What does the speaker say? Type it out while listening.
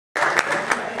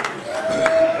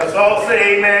Let's all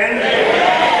say amen.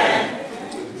 Amen.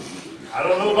 I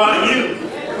don't know about you.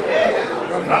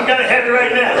 I'm kind of happy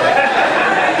right now.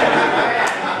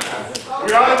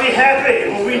 We ought to be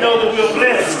happy when we know that we're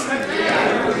blessed.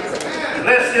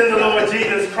 Blessed in the Lord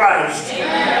Jesus Christ.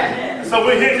 Amen. So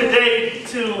we're here today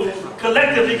to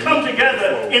collectively come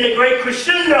together in a great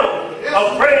crescendo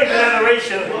of praise and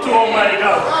adoration to Almighty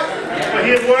God. For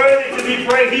He is worthy to be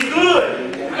praised. He's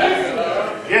good.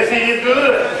 Yes, He is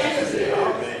good.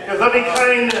 His loving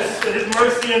kindness and His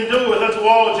mercy endures unto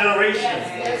all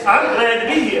generations. I'm glad to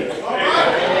be here.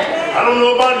 I don't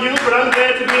know about you, but I'm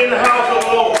glad to be in the house of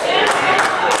the Lord.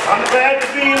 I'm glad to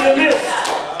be in the midst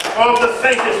of the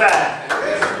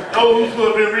sanctified, those who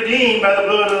have been redeemed by the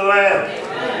blood of the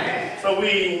Lamb. So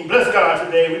we bless God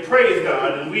today, we praise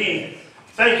God, and we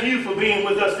thank you for being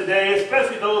with us today,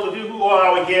 especially those of you who are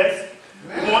our guests.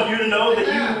 We want you to know that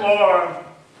you are,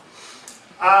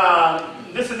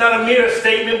 this is not a mere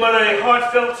statement, but a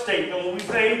heartfelt statement when we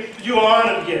say you are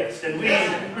honored guests. And we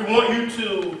want you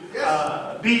to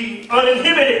be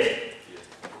uninhibited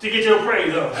to get your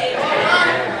praise on.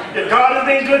 If God has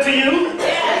been good to you,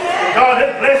 if God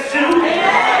has blessed you,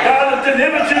 God has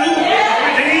delivered you,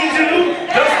 redeemed you,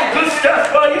 done some good stuff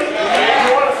for you,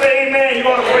 you want to say amen, you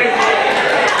want to praise Him.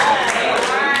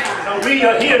 So we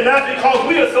are here not because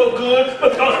we are so good,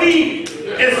 but because He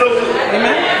is so good.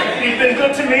 Amen. He's been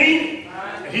good to me,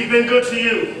 and He's been good to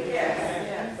you.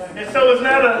 And so it's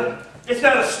not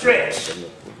a stretch.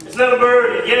 It's not a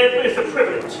burden, yet it's a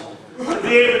privilege to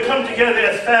be able to come together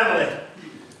as family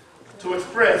to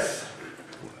express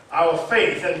our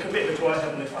faith and commitment to our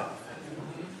Heavenly Father.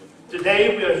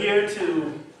 Today we are here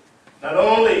to not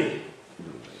only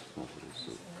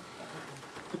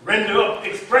render up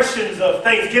expressions of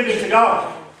thanksgiving to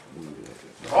God,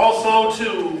 but also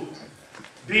to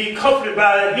be comforted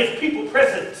by His people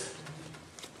presence.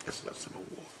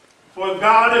 For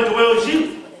God indwells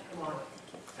you,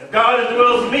 and God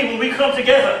indwells me when we come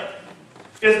together.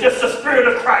 It's just the Spirit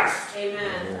of Christ.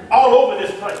 Amen. All over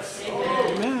this place.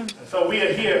 Amen. And so we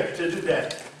are here to do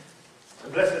that. To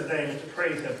bless His name and to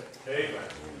praise Him. Amen.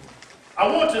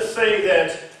 I want to say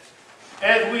that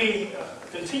as we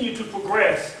continue to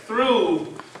progress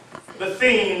through the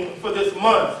theme for this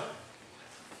month,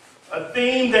 a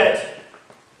theme that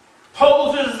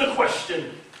poses the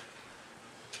question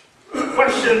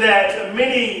that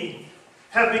many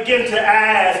have begun to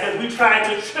ask as we try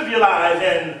to trivialize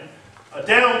and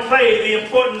downplay the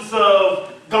importance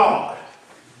of God.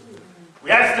 We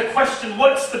ask the question,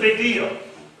 what's the big deal?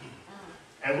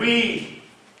 And we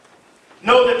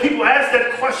know that people ask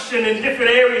that question in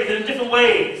different areas and in different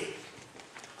ways.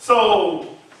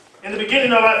 So, in the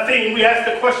beginning of our theme, we ask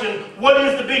the question, what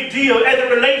is the big deal as it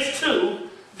relates to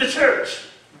the church?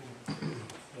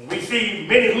 We see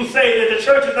many who say that the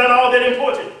church is not all that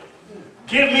important.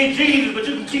 Give me Jesus, but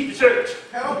you can keep the church.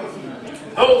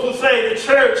 Those who say the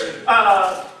church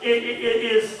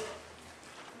is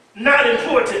not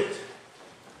important.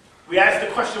 We ask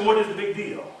the question, what is the big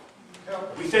deal?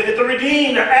 We say that the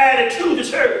redeemed are added to the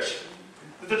church.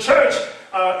 That the church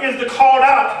is the called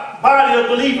out body of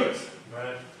believers.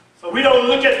 Right. So we don't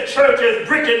look at the church as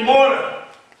brick and mortar.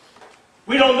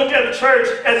 We don't look at the church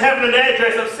as having an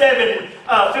address of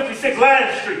 756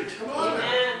 Lion Street.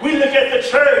 We look at the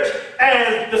church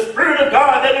as the Spirit of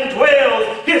God that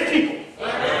indwells His people.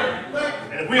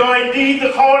 And if we are indeed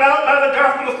the called out by the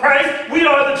gospel of Christ, we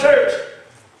are the church.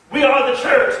 We are the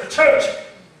church. The church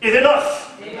is in us.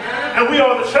 And we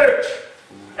are the church.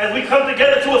 As we come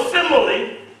together to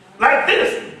assembly like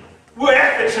this, we're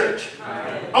at the church.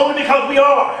 Only because we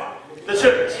are the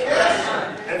church.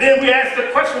 And then we ask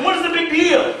the question, what is the big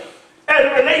deal as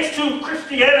it relates to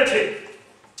Christianity?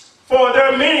 For there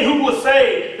are many who will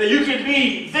say that you can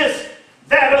be this,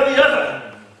 that, or the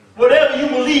other. Whatever you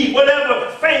believe, whatever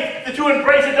faith that you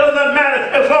embrace, it does not matter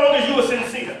as long as you are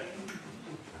sincere.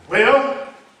 Well,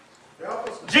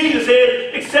 Jesus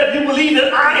said, except you believe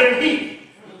that I am He,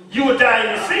 you will die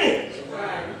in your sins.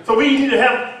 So we need to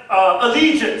have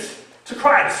allegiance to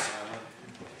Christ.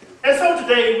 And so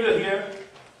today we're here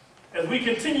as we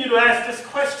continue to ask this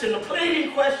question, the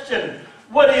plaguing question,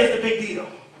 what is the big deal?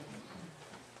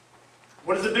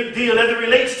 What is the big deal as it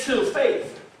relates to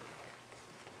faith?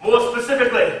 More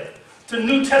specifically, to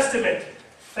New Testament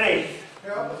faith.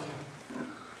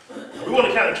 We want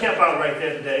to kind of camp out right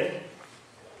there today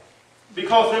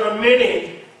because there are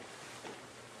many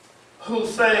who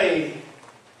say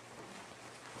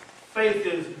faith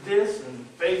is this and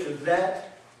faith is that.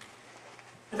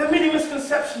 And there are many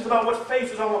misconceptions about what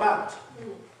faith is all about.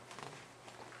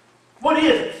 What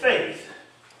is faith?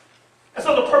 And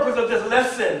so the purpose of this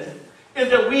lesson is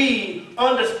that we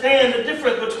understand the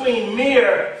difference between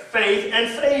mere faith and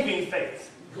saving faith.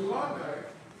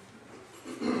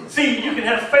 See, you can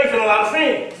have faith in a lot of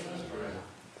things,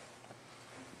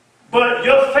 but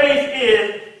your faith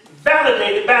is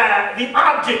validated by the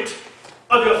object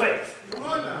of your faith.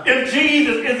 If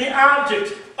Jesus is the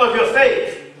object of your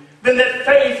faith, then that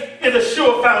faith is a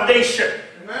sure foundation.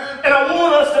 And I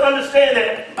want us to understand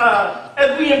that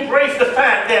as we embrace the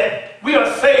fact that we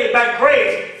are saved by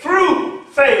grace through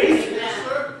faith,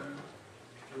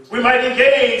 we might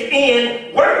engage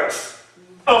in works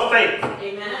of faith.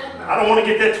 Amen. I don't want to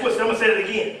get that twisted. I'm going to say it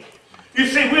again. You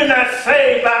see, we're not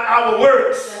saved by our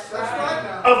works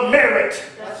of merit.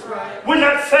 We're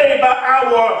not saved by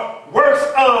our works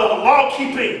of law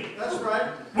keeping.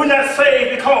 We're not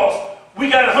saved because we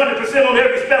got 100% on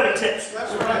every spelling test.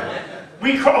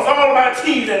 We cross all of our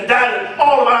T's and dotted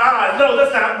all of our I's. No,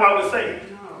 that's not why we're saved.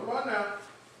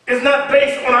 It's not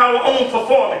based on our own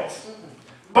performance,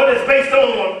 but it's based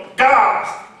on God's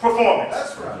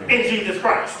performance in Jesus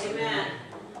Christ. Amen.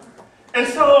 And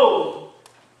so,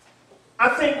 I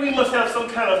think we must have some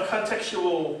kind of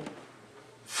contextual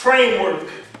framework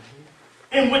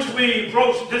in which we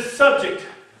broach this subject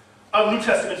of New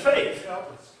Testament faith.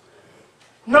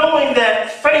 Knowing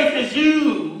that faith is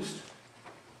used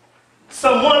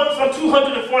some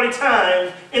 240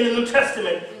 times in the New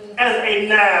Testament as a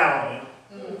noun.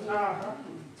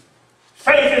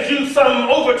 Faith is used some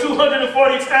over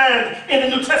 240 times in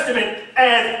the New Testament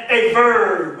as a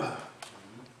verb.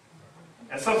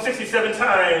 And some 67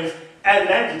 times as an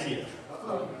adjective.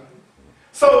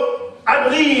 So I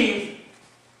believe,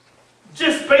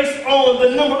 just based on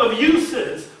the number of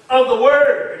uses of the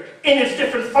word in its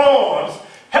different forms,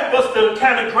 help us to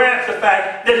kind of grasp the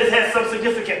fact that it has some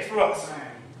significance for us.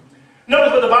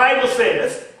 Notice what the Bible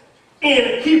says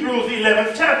in Hebrews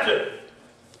 11th chapter,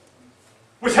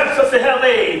 which helps us to have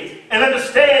an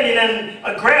understanding and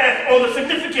a grasp on the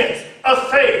significance of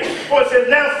faith. For it says,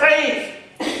 now faith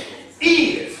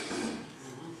is.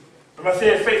 Remember I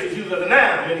said faith is used as a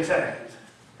noun many times.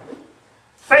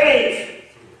 Faith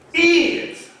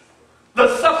is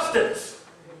the substance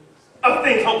of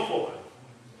things hoped for.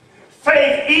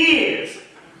 Faith is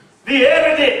the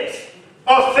evidence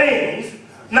of things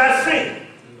not seen.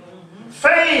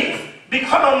 Faith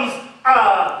becomes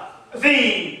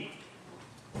the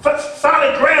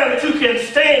solid ground that you can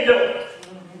stand on.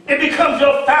 It becomes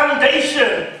your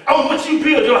foundation on which you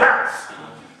build your house.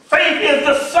 Faith is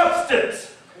the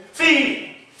substance.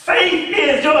 See, faith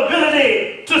is your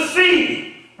ability to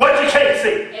see what you can't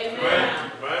see.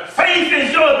 Amen. Faith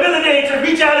is your ability to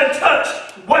reach out and touch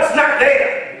what's not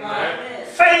there. Right.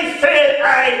 Faith said,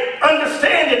 I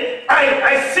understand it,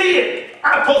 I see it,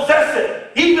 I possess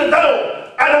it, even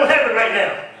though I don't have it right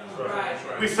now.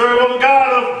 Right. We serve a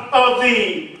God of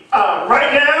the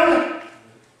right now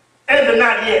and the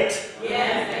not yet.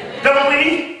 Yes. Don't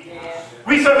we? Yes.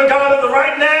 We serve a God of the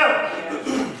right now.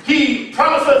 He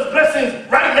promises us blessings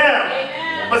right now.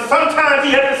 Amen. But sometimes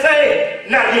he has to say,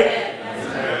 not yet.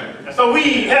 Amen. And so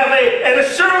we have an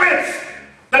assurance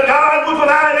that God will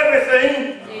provide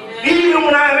everything. Amen. Even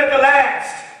when I'm at the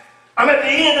last. I'm at the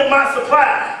end of my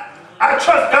supply. I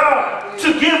trust God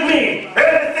to give me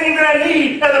everything that I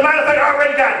need. As a matter of fact, I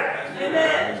already got it.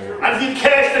 Amen. I just need to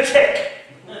cash the check.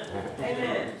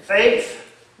 Amen. Faith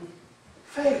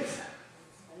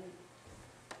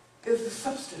is the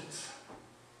substance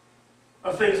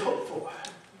of things hoped for.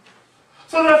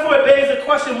 So therefore it begs the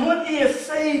question, what is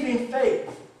saving faith?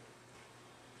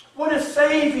 What is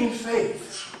saving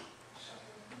faith?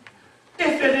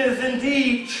 If it is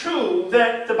indeed true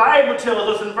that the Bible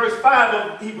tells us in verse 5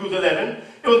 of Hebrews 11,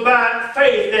 it was by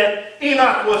faith that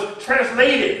Enoch was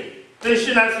translated, that he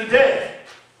should not see death,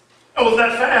 and was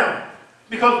not found,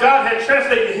 because God had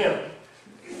translated him.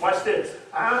 Watch this.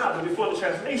 But before the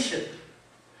translation,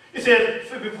 it said,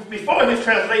 before his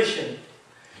translation,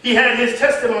 he had his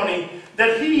testimony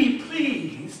that he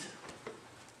pleased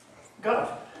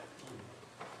God.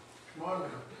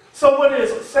 So what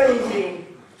is saving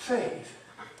faith?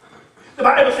 The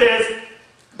Bible says,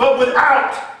 but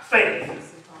without faith.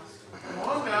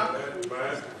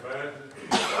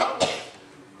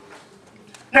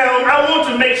 Now, I want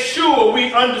to make sure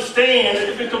we understand the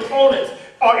different components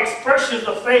or expressions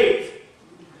of faith.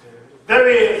 There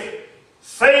is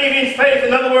saving faith,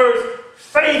 in other words,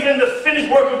 faith in the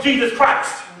finished work of Jesus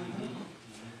Christ.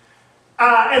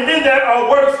 And then there are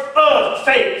works of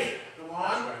faith,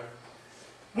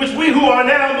 which we who are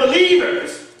now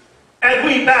believers, as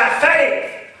we by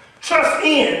faith trust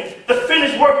in the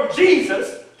finished work of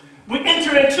Jesus, we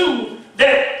enter into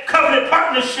that covenant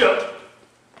partnership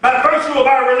by virtue of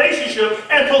our relationship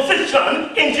and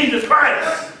position in Jesus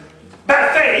Christ.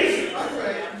 By faith,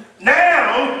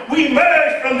 now we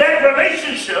merge from that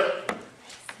relationship,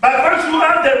 by virtue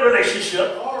of that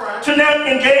relationship, to now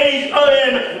engage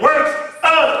in works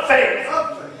of faith.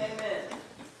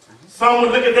 Some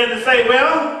would look at that and say,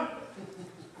 well,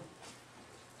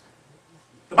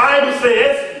 the Bible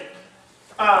says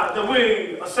that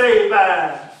we are saved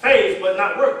by faith but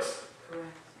not works.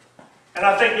 And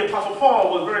I think the Apostle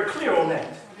Paul was very clear on that.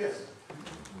 Yes.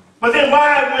 But then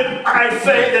why would I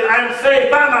say that I'm saved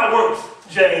by my works,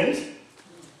 James?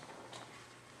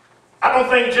 I don't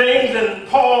think James and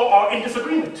Paul are in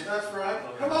disagreement. That's right.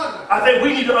 Come on. I think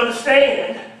we need to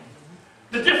understand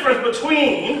the difference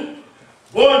between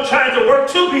one trying to work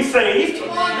to be saved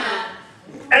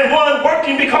and one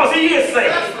working because he is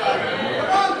saved. That's right.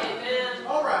 Come on. Amen.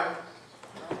 All right.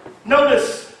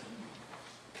 Notice,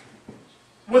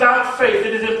 without faith,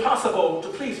 it is impossible to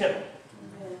please him.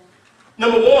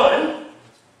 Number one,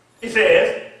 he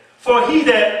says, for he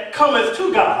that cometh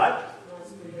to God,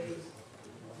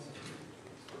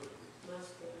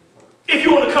 if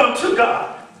you want to come to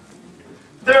God,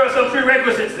 there are some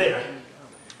prerequisites there.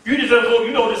 You just don't go,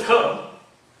 you don't just come.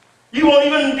 You won't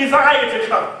even desire to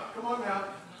come. Come on now.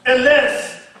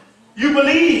 Unless you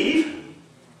believe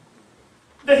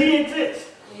that he exists.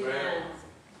 Amen.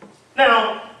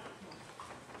 Now,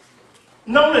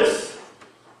 notice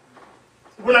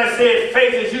when I said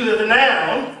faith is used as a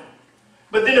noun,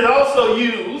 but then it's also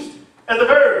used as a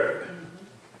verb.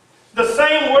 The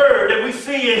same word that we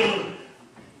see in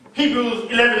Hebrews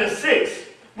 11:6,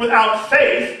 without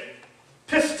faith,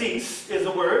 pistis is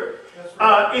the word.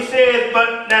 It says,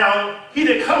 but now he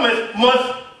that cometh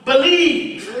must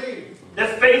believe.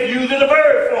 That's faith used in the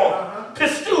verb form.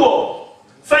 Pistuo,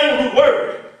 same root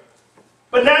word.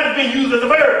 But now it's being used as a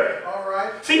verb. All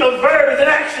right. See, a verb is an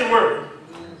action word.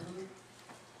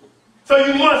 So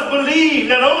you must believe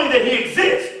not only that he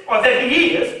exists, or that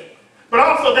he is, but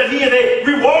also that he is a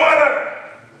rewarder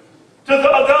to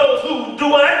those who do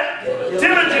what?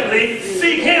 Diligently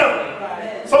seek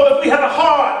him. So if we have a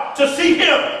heart to seek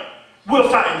him, we'll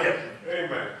find him.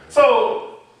 Amen.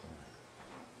 So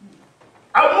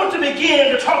I want to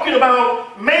begin to talking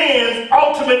about man's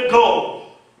ultimate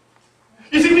goal.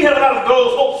 You see, we have a lot of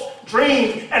goals, hopes,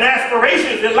 dreams, and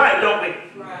aspirations in life, don't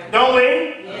we? Right. Don't we?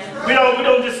 Yes. We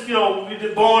don't just, we're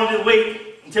just born to wait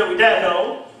until we die.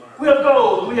 No. We have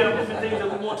goals. We have different things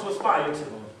that we want to aspire to.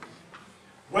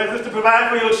 Whether it's to provide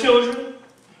for your children,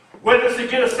 whether it's to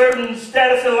get a certain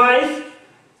status in life,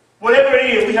 whatever it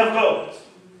is, we have goals.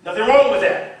 Nothing wrong with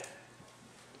that.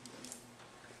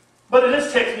 But in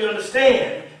this text, we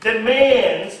understand that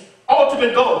man's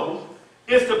ultimate goal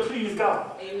is to please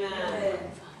God. Amen.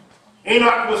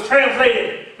 Enoch was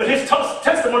translated, but his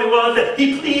testimony was that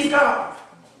he pleased God.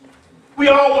 We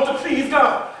all want to please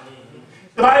God.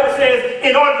 The Bible says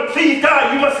in order to please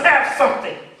God, you must have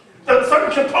something. There's a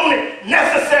certain component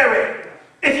necessary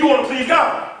if you want to please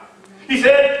God. He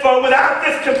said, for without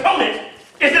this component,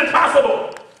 it's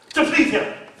impossible to please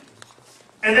him.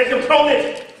 And that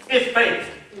component is faith.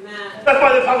 Amen. That's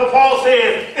why the Apostle Paul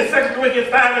says in 2 Corinthians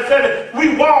 5:7,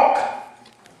 we walk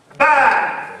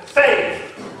by faith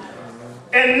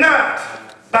and not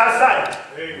by sight.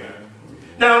 Amen.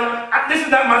 Now, this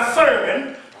is not my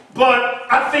sermon, but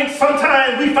I think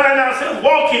sometimes we find ourselves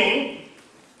walking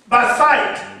by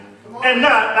sight and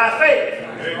not by faith.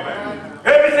 Amen.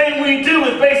 Everything we do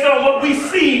is based on what we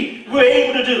see we're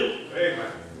able to do.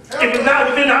 Amen. If it's not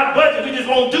within our budget, we just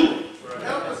won't do it.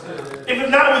 If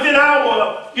it's not within our,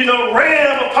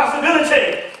 realm of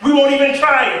possibility, we won't even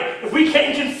try it. If we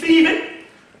can't conceive it,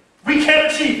 we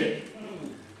can't achieve it.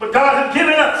 But God has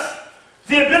given us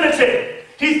the ability.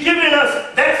 He's given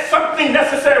us that something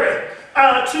necessary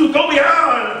to go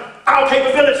beyond our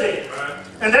capability. Right.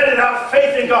 And that is our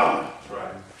faith in God.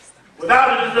 Right.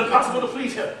 Without it, it is impossible to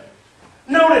please him.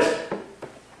 Notice,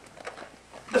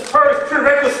 the first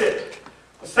prerequisite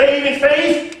for saving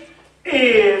faith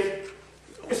is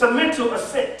it's a mental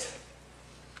assent.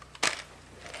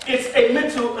 It's a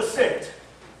mental assent.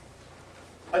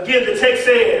 Again, the text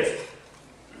says,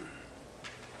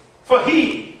 for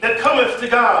he that cometh to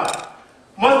God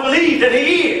must believe that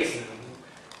he is.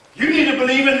 You need to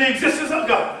believe in the existence of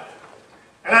God.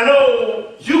 And I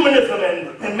know humanism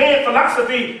and man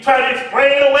philosophy try to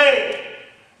explain away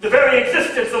the very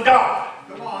existence of God.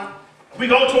 Come on. We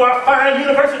go to our fine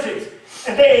universities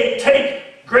and they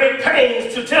take great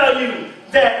pains to tell you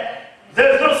that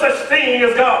there's no such thing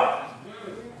as God.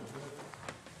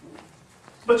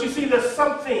 But you see, there's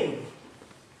something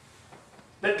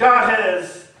that God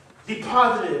has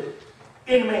deposited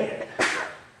in man.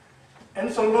 And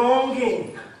it's a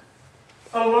longing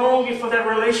a longing for that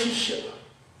relationship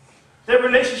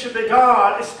that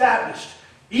God established,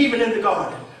 even in the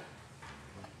garden.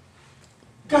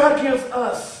 God gives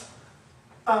us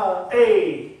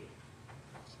a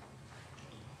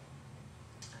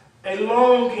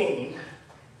longing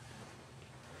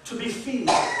to be filled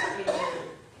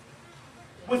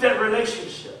with that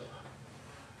relationship.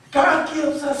 God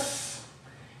gives us,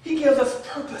 he gives us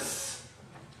purpose.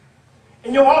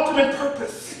 And your ultimate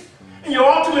purpose and your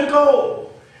ultimate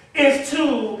goal is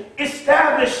to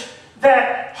establish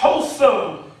that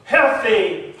wholesome,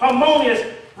 healthy, harmonious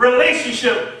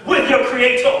relationship with your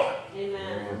Creator.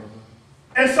 Amen.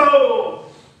 And so,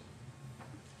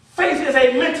 faith is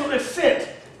a mental assent,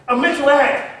 a mental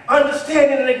act,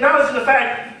 understanding and acknowledging the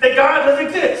fact that God does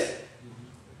exist.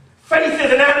 Faith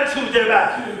is an attitude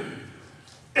thereby.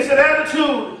 It's an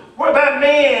attitude whereby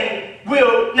man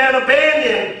will not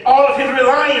abandon all of his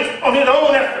reliance on his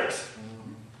own efforts.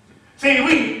 See,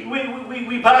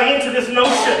 we buy into this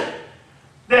notion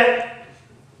that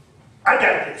I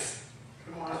got this.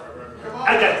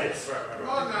 I got this.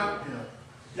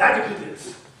 I can do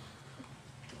this.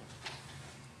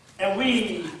 And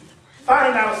we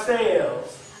find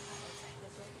ourselves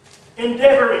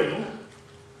endeavoring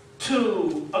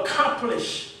to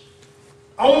accomplish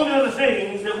only the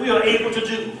things that we are able to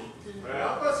do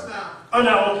on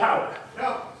our own power.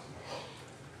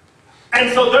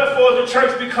 And so therefore the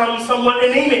church becomes somewhat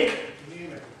anemic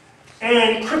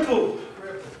and crippled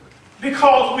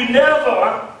because we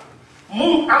never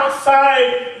move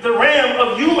outside the realm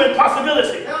of human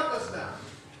possibility.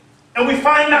 And we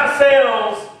find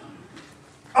ourselves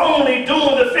only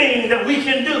doing the things that we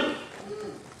can do.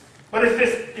 But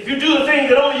if you do the things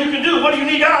that only you can do, what do you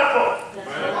need God for?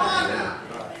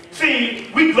 See,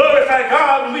 we glorify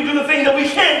God when we do the things that we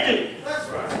can't do.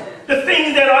 The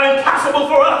things that are impossible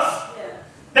for us.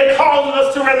 That causes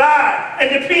us to rely and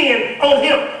depend on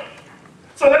Him.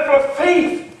 So therefore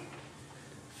faith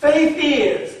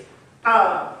is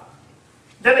that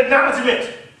acknowledgement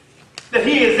that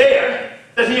He is there,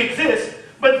 that He exists,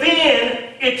 but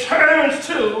then it turns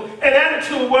to an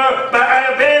attitude whereby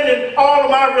I abandon all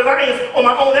of my reliance on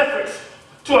my own efforts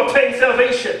to obtain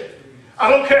salvation. I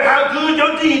don't care how good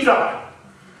your deeds are.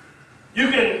 You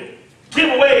can give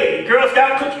away Girl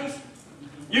Scout cookies.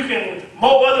 You can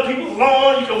mow other people's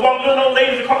lawn. You can walk little old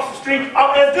ladies across the street.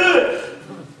 All that's good.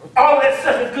 All that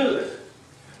stuff is good.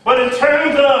 But in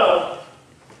terms of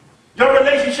your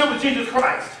relationship with Jesus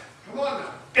Christ,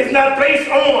 it's not based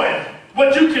on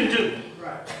what you can do.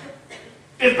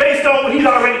 It's based on what He's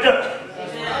already done.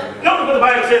 Amen. Notice what the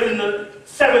Bible says in the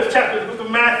 7th chapter of the book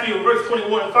of Matthew, verse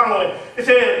 21 and following. It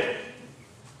says,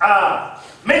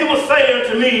 many will say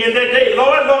unto me in that day,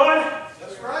 Lord, Lord,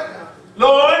 that's right now.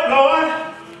 Lord,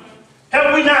 Lord,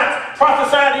 have we not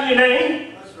prophesied in your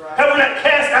name? That's right. Have we not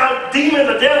cast out demons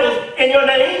or devils in your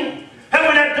name? Have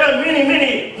we not done many,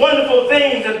 many wonderful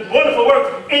things and wonderful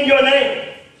works in your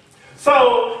name?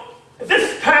 So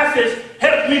this passage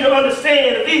helps me to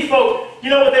understand that these folks, you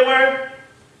know what they were?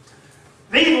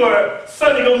 These were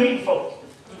Sunday go meeting folks.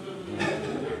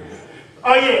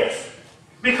 Oh yes,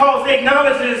 because they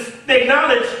acknowledge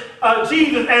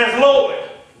Jesus as Lord.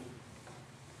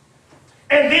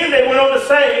 And then they went on to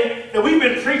say that we've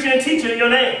been preaching and teaching in your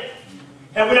name.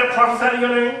 Have we not prophesied in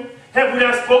your name? Have we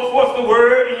not spoke forth the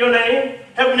word in your name?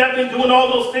 Have we not been doing all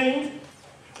those things?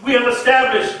 We have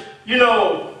established,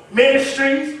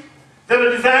 ministries that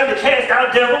are designed to cast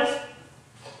out devils.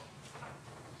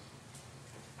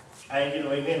 I ain't getting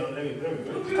no amen on that.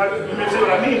 Let me see what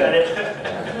I mean by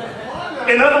that.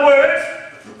 In other words,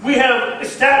 we have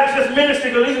established this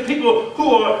ministry to these people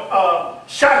who are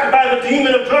shocked by the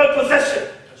demon of drug possession.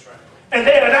 That's right. And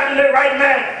they are not in their right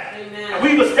mind. And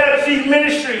we've established these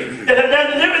ministries that have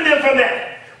not delivered them from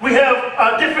that. We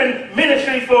have different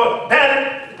ministries for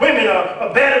battered women or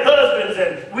battered husbands.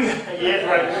 And yes,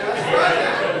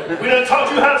 right. We done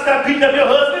taught you how to stop beating up your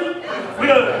husband. We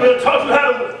done taught you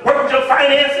how to work with your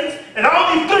finances. And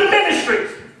all these good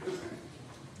ministries.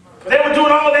 They were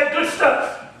doing all that good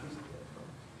stuff.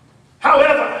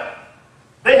 However,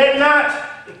 they had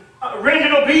not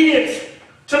rendered obedience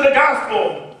to the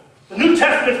gospel, the New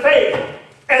Testament faith,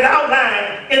 as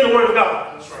outlined in the Word of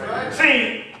God. That's right.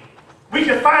 See, we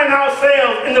can find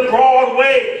ourselves in the broad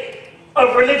way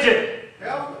of religion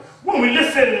when we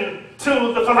listen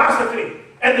to the philosophy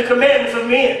and the commandments of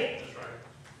men. That's right.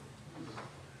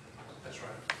 That's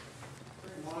right.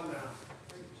 Come on now.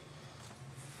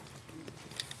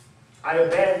 I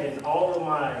abandon all of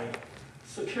my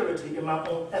security in my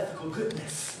own ethical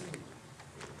goodness,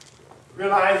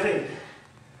 realizing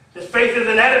that faith is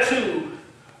an attitude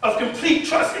of complete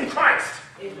trust in Christ,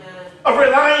 amen, of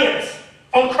reliance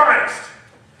on Christ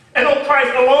and on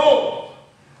Christ alone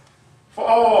for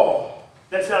all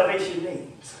that salvation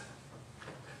means.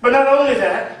 But not only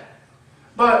that,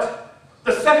 but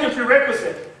the second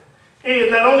prerequisite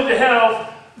is not only to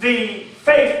have the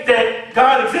faith that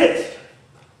God exists,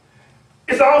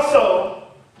 it's also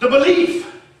the belief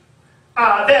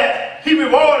that he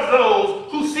rewards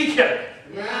those who seek him.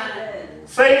 Amen.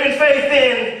 Saving faith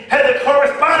then has a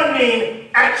corresponding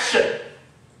action.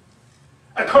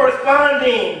 A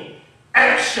corresponding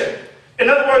action. In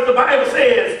other words, the Bible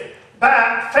says,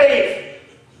 by faith,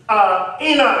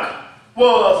 Enoch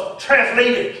was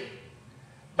translated.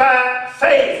 By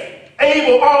faith,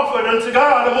 Abel offered unto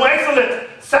God a more excellent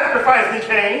sacrifice than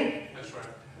Cain. That's right.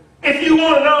 If you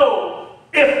want to know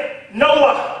if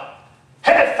Noah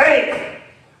had faith,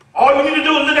 all you need to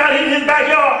do is look out in his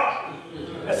backyard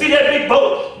and see that big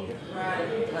boat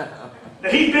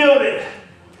that he's building.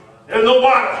 There's no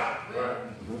water,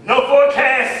 no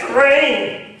forecast of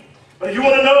rain. But if you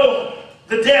want to know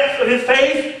the depth of his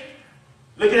faith,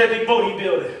 look at that big boat he's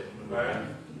building. Right.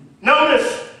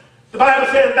 Notice the Bible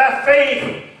says by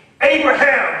faith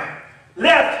Abraham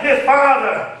left his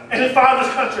father and his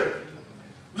father's country,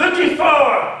 looking for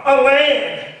a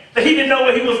land that he didn't know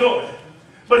where he was going.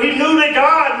 But he knew that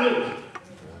God knew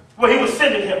where he was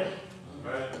sending him.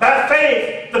 Right. By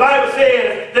faith, the Bible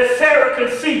says that Sarah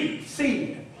conceived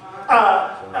seed.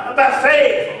 By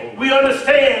faith, we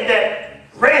understand that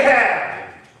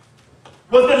Rahab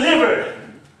was delivered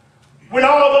when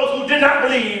all those who did not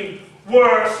believe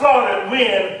were slaughtered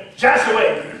when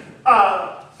Joshua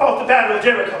fought the battle of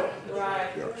Jericho.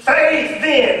 Right. Faith,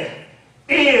 then,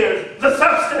 is the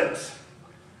substance,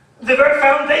 the very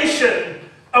foundation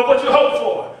of what you hope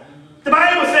for. The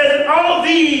Bible says that all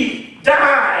these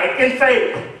died in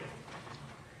faith.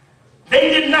 They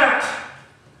did not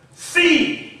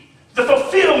see the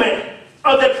fulfillment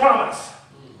of their promise.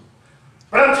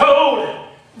 But I'm told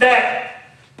that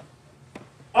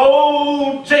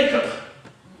old Jacob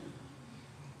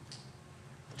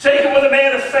was a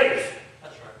man of faith.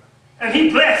 That's right. And he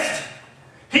blessed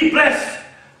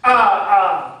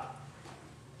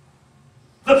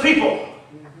the people.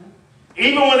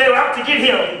 Even when they were out to get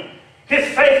him, his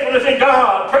faithfulness in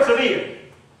God persevered.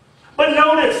 But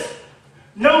notice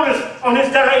on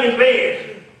his dying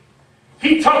bed,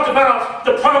 he talked about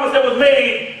the promise that was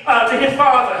made to his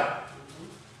father,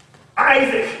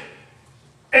 Isaac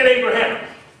and Abraham.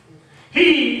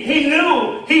 He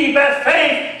knew, by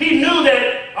faith, he knew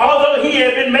that although he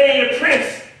had been made a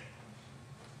prince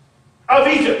of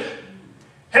Egypt,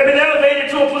 had been elevated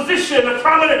to a position of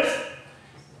prominence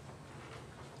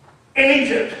in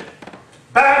Egypt,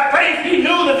 by faith he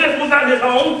knew that this was not his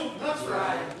home. That's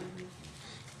right.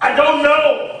 I don't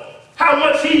know how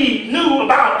much he knew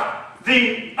about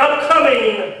the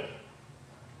upcoming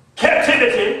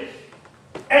captivity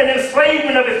and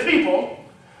enslavement of his people.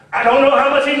 I don't know how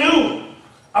much he knew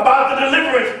about the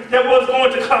deliverance that was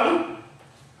going to come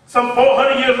some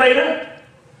 400 years later.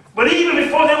 But even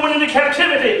before they went into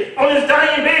captivity, on his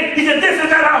dying bed, he said, this is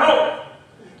not our home.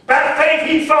 By faith,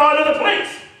 he saw another place.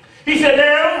 He said,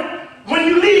 now, when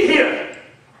you leave here,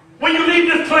 when you leave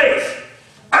this place,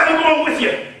 I'm going with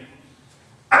you.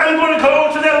 I'm going to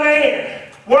go to that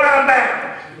land where I'm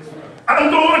bound. I'm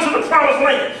going to the promised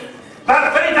land. By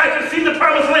faith, I can see the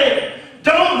promised land.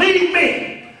 Don't leave me.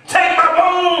 Take my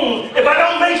bones if I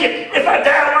don't make it. If I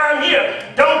die while I'm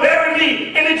here, don't bury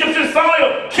me in Egyptian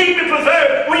soil. Keep me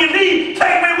preserved. When you leave,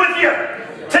 take me with you.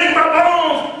 Take my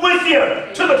bones with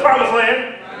you to the promised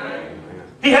land.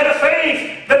 He had a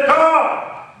faith that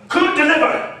God could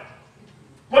deliver.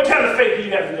 What kind of faith do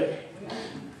you have today?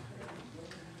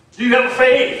 Do you have a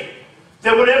faith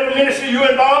that whatever ministry you're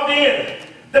involved in,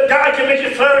 that God can make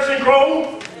it flourish and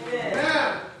grow?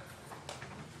 Amen.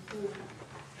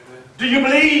 Do you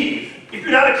believe, if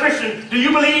you're not a Christian, do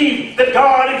you believe that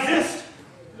God exists?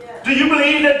 Yes. Do you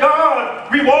believe that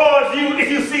God rewards you if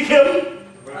you seek him?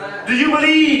 Right. Do you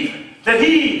believe that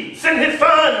he sent his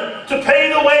son to pay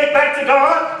the way back to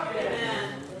God?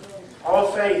 Amen.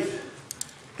 All faith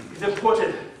is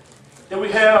important that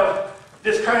we have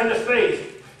this kind of faith.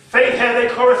 Faith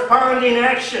has a corresponding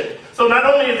action. So not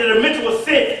only is it a mental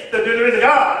assent that there is a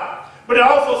God, but it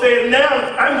also says, now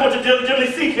I'm going to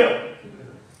diligently seek him.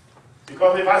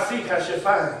 Because if I seek, I shall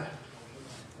find.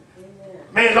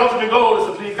 Man's ultimate goal is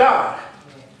to please God.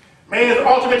 Man's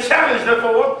ultimate challenge,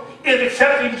 therefore, is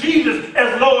accepting Jesus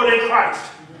as Lord and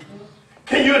Christ.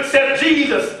 Can you accept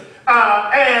Jesus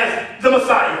as the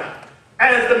Messiah,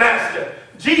 as the Master?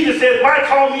 Jesus said, why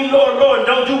call me Lord, Lord, and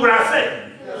don't do what I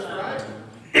say? That's right.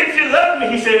 If you love me,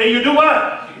 he said, and you do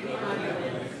what?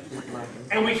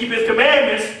 And we keep his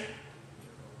commandments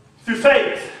through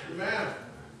faith. Amen.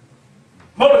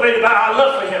 Motivated by our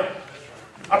love for him.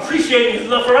 Appreciating his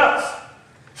love for us.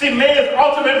 See, man's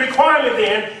ultimate requirement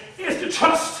then is to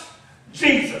trust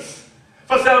Jesus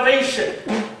for salvation.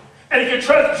 And if you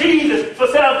trust Jesus for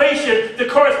salvation, the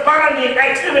corresponding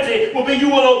activity will be you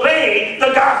will obey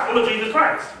the gospel of Jesus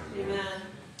Christ. Amen.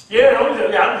 Yeah, don't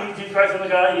say, yeah, I believe Jesus Christ is the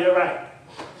God. Yeah, right.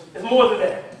 It's more than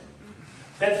that.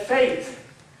 That faith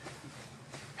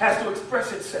has to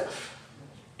express itself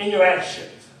in your actions.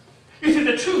 You see,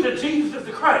 the truth that Jesus is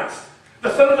the Christ,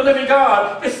 the Son of the living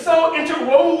God, is so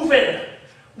interwoven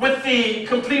with the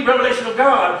complete revelation of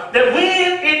God that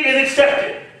when it is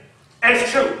accepted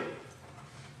as true,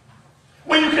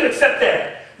 when you can accept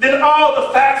that, then all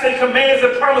the facts and commands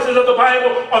and promises of the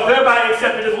Bible are thereby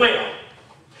accepted as well.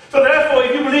 So therefore,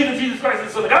 if you believe that Jesus Christ is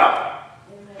the Son of God,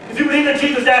 if you believe that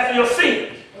Jesus died for your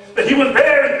sins, that he was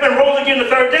buried and rose again the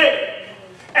third day,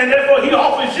 and therefore he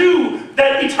offers you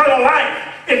that eternal life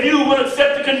if you will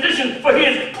accept the condition for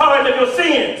his pardon of your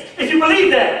sins. If you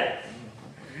believe that,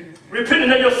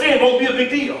 repenting of your sin won't be a big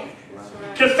deal.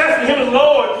 Confessing him as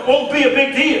Lord won't be a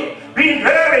big deal. Being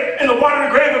buried in the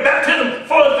watery grave of baptism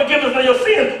for the forgiveness of your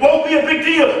sins won't be a big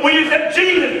deal when you accept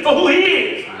Jesus for who he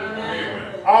is.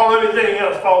 Amen. Everything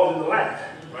else falls in the lap.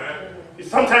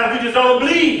 Sometimes we just don't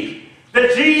believe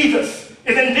that Jesus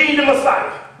is indeed the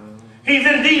Messiah. He's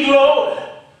indeed Lord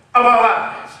of our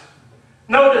lives.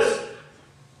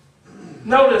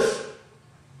 Notice,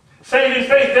 saving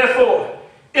faith, therefore,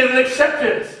 is an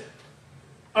acceptance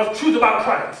of truth about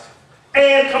Christ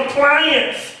and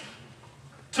compliance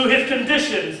to his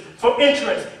conditions for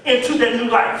entrance into that new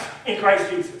life in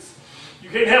Christ Jesus. You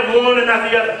can't have one and not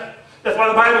the other. That's why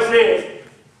the Bible says,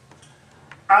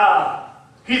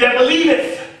 he that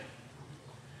believeth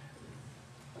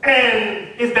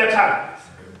and is baptized.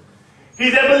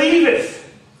 He that believeth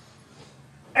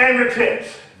and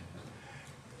repents.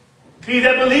 He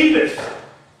that believeth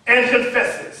and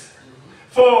confesses.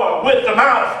 For with the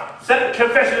mouth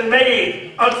confession is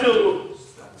made unto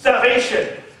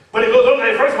salvation. But it goes on to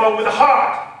say, first of all, with the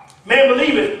heart man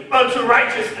believeth unto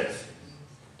righteousness.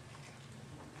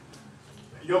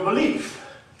 Your belief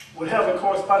will have a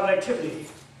corresponding activity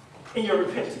in your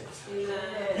repentance.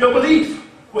 Amen. Your belief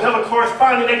will have a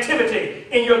corresponding activity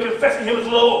in your confessing him as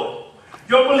Lord.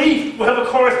 Your belief will have a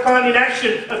corresponding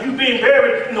action of you being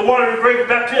buried in the water of the grave of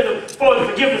baptism for the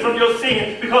forgiveness of your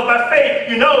sins. Because by faith,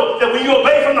 you know that when you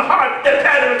obey from the heart that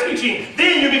pattern of teaching,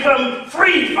 then you become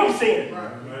free from sin.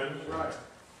 Right. Right.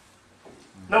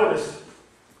 Notice.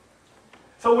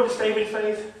 So what is saving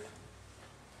faith?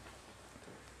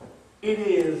 It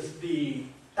is the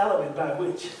element by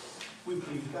which we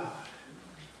please God.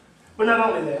 But not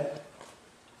only that,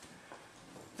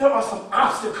 there are some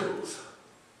obstacles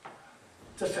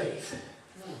to faith.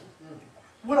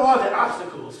 What are the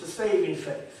obstacles to saving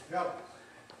faith? Yep.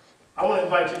 I want to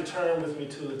invite you to turn with me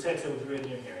to the text that was read in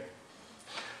your hearing.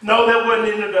 No, that wasn't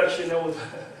the introduction. That was.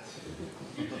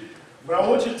 But I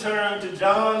want you to turn to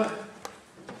John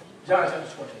chapter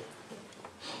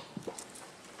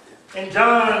 20. In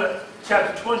John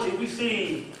chapter 20, we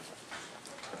see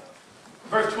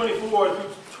verse 24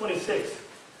 through 26.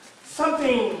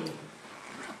 Something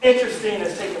interesting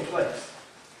has taken place.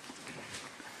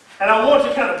 And I want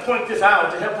to kind of point this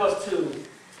out to help us to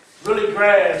really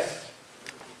grasp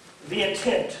the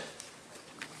intent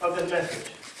of this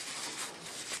message.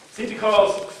 See,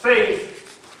 because faith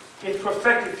is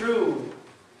perfected through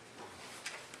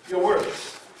your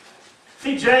works.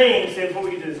 See, James says, before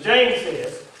we get to this,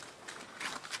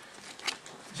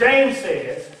 James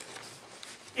says,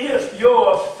 if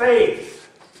your faith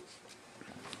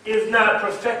is not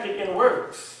perfected in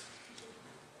works,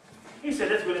 he said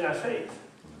that's really not faith.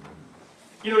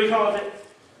 You know what he calls it?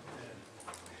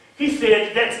 He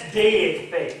said that's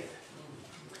dead faith.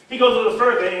 He goes a little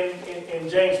further in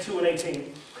James 2 and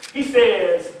 18. He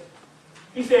says,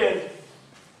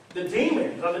 the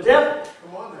demons or the devil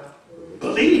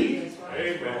believe.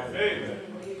 Amen. Amen.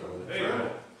 Amen.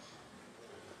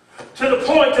 To the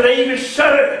point that they even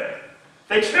shudder.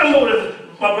 They trembled, as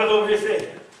my brother over here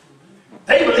said.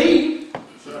 They believe.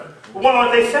 But why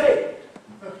aren't they saved?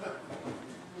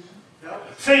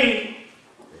 See,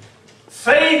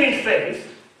 saving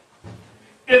faith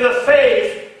is a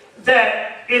faith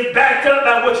that is backed up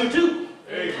by what you do.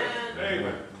 Amen.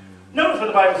 Amen. Notice what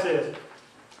the Bible says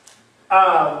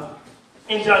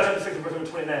in John chapter 6, verse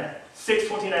 29.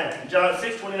 6:29. John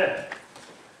 6:29.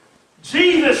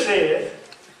 Jesus said,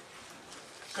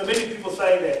 because many people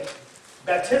say that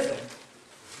baptism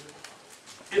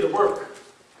is a work.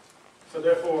 So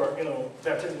therefore,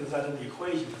 baptism is not in the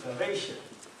equation of salvation.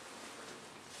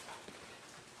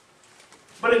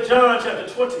 But in John chapter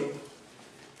 20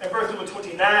 and verse number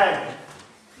 29,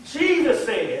 Jesus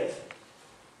says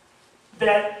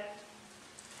that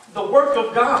the work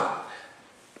of God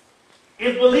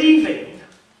is believing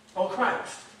on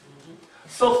Christ.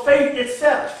 So faith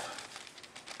itself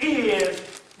is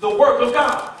the work of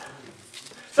God.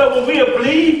 So when we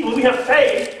believe, when we have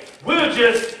faith, we're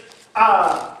just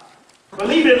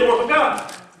believing in the work of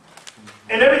God.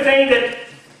 And everything that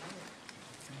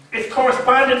is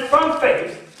corresponding from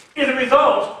faith is a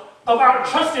result of our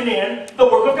trusting in the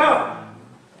work of God.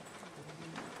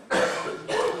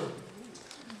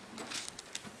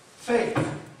 Faith.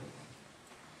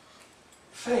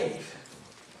 Faith.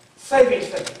 Saving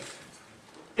faith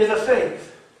is a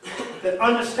faith that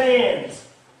understands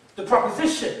the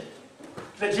proposition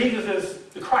that Jesus is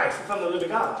the Christ, the Son of the living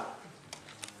God.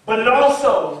 But it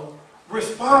also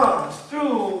responds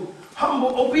through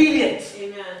humble obedience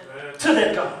to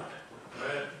that God.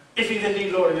 If he's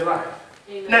indeed Lord of your life.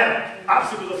 Amen. Now,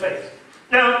 obstacles of faith.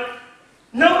 Now,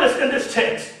 notice in this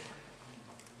text,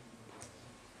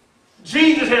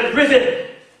 Jesus has risen.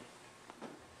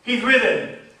 He's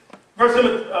risen. Verse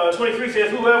number 23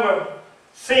 says, whoever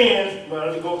sins, well,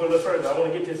 let me go a little further. I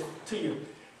want to get this to you.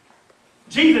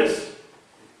 Jesus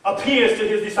appears to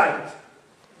his disciples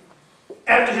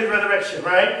after his resurrection,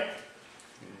 right?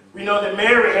 We know that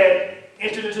Mary had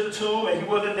entered into the tomb and he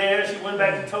wasn't there. She went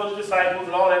back and told the disciples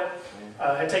and all that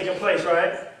had taken place,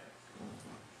 right?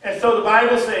 And so the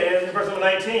Bible says in verse number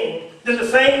 19, then the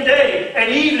same day at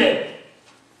evening,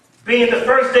 being the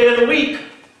first day of the week,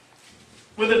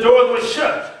 when the doors were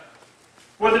shut,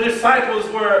 where the disciples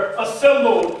were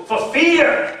assembled for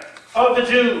fear of the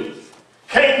Jews,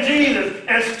 came Jesus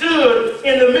and stood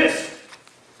in the midst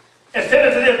and said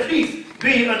unto them, peace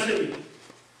be unto you.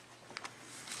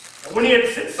 And when he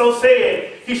had so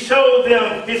said, he showed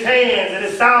them his hands and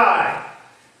his side.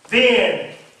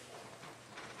 Then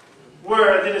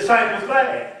were the disciples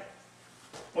glad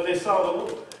when they saw the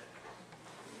Lord.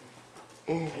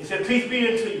 He said, peace be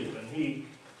unto you. And he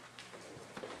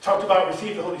talked about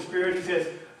receiving the Holy Spirit. He says,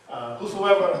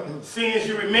 whosoever sins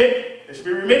you remit, it should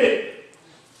be remitted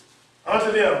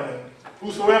unto them. And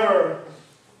whosoever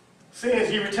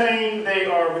sins you retain, they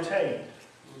are retained.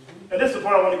 And this is the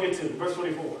part I want to get to, verse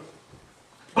 24.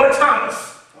 But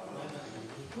Thomas,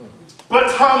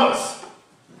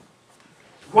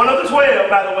 one of the 12,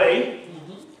 by the way,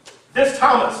 this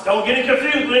Thomas, don't get it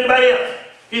confused with anybody else.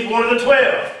 He's one of the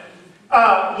 12.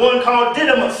 One called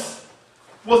Didymus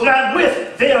was not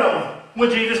with them when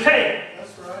Jesus came.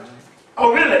 That's right.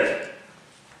 Oh, really?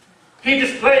 He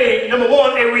displayed, number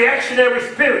one, a reactionary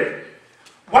spirit.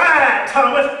 Why,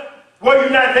 Thomas, were you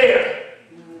not there?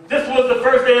 This was the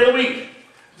first day of the week.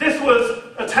 This was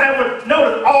a time when,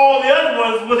 notice, all the other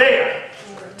ones were there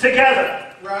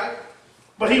together. Right.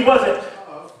 But he wasn't.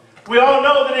 We all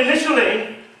know that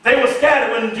initially they were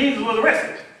scattered when Jesus was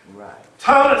arrested. Right.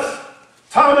 Thomas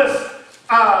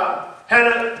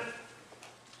had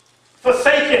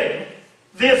forsaken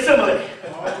the assembly.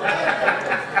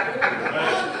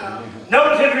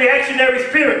 Notice his reactionary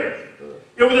spirit.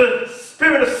 It was a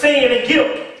spirit of sin and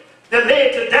guilt that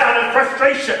led to doubt and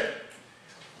frustration.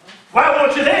 Why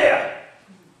weren't you there?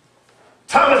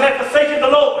 Thomas had forsaken the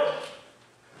Lord.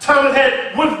 Thomas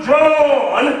had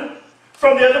withdrawn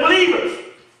from the other believers,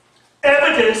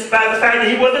 evidenced by the fact that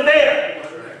he wasn't there.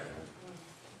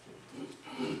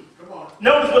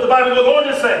 Notice what the Bible goes on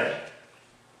to say.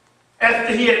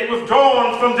 After he had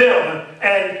withdrawn from them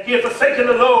and he had forsaken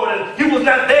the Lord and he was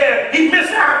not there, he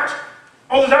missed out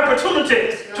on his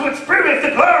opportunity to experience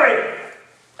the glory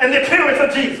and the appearance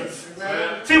of Jesus.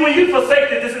 Amen. See, when you forsake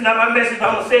this is not my message, but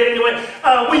I'm going to say it anyway.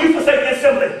 When you forsake the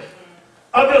assembly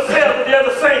of yourself with the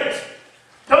other saints,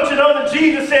 don't you know that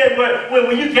Jesus said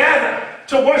when you gather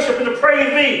to worship and to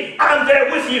praise me, I'm there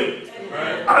with you.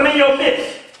 Right. I'm in your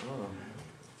midst.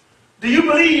 Do you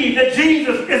believe that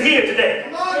Jesus is here today?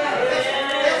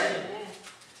 Yes.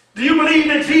 Do you believe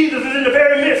that Jesus is in the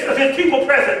very midst of his people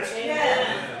present?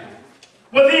 Yes.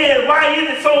 Well then, why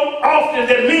is it so often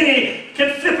that many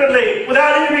consistently,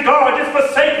 without any regard, just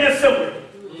forsake the assembly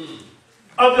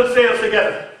of themselves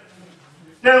together?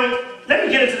 Now, let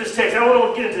me get into this text. I don't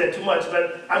want to get into that too much,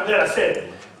 but I'm glad I said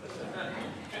it.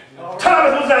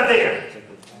 Thomas was not there.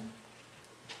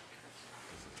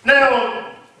 Now,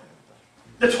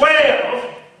 the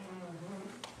 12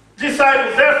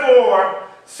 disciples therefore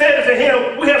said to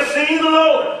him, we have seen the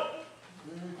Lord.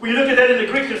 When you look at that in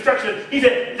the Greek construction, he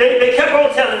said, they kept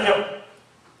on telling him.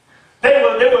 They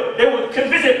were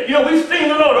convinced, we've seen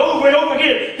the Lord over and over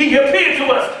again. He appeared to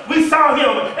us. We saw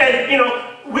him and,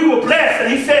 we were blessed.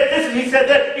 And he said this and he said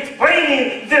that,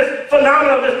 explaining this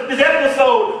phenomenon, this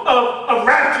episode of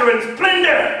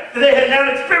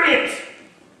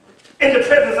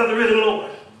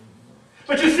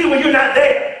But you see, when you're not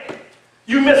there,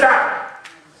 you miss out.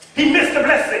 He missed the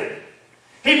blessing.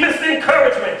 He missed the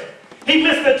encouragement. He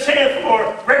missed the chance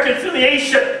for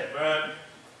reconciliation. Right.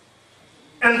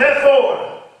 And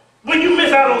therefore, when you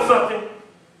miss out on something,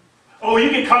 or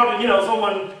you get caught in,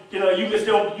 someone, you miss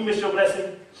your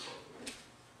blessing.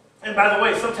 And by the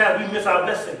way, sometimes we miss our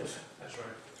blessings. That's right.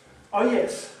 Oh,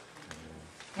 yes.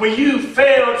 When you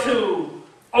fail to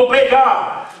obey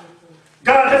God,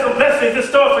 God has some blessings in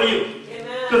store for you.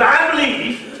 Because I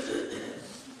believe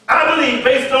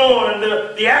based on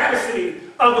the accuracy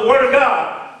of the Word of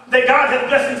God, that God has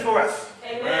blessings for us.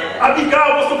 Amen. I believe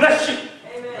God wants to bless you.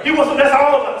 Amen. He wants to bless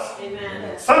all of us.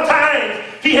 Amen. Sometimes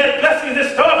He has blessings in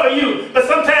store for you, but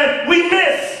sometimes we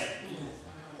miss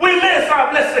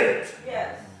our blessings.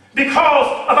 Yes. Because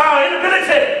of our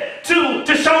inability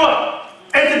to show up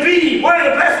and to be where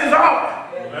the blessings are.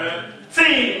 Amen.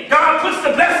 See, God puts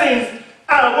the blessings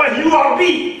where you ought to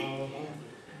be.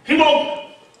 He won't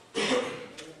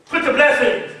put the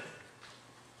blessings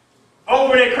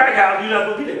over in that crack house. You're not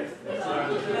going to be there.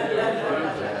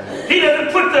 He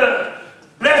doesn't put the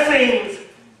blessings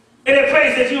in a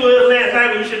place that you were last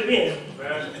night when you should have been.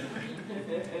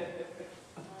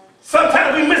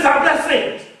 Sometimes we miss our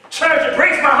blessings. Church, it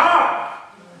breaks my heart.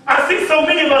 I see so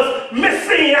many of us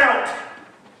missing out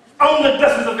on the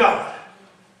blessings of God.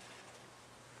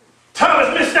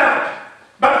 Thomas missed out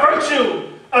by virtue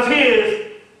of his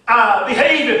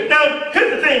behavior. Now,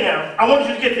 here's the thing now. I want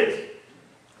you to get this.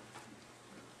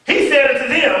 He said unto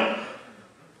them,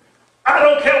 I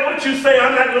don't care what you say,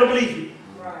 I'm not going to believe you.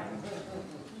 Right.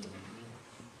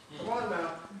 Come on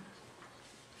now.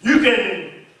 You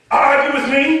can argue with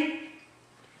me.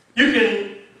 You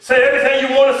can say everything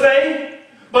you want to say,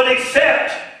 but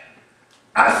except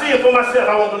I see it for myself,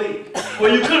 I won't believe.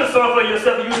 Well, you could have saw it for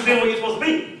yourself and you would have been where you're supposed to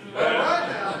be. Right.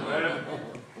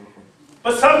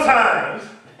 But sometimes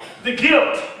the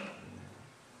guilt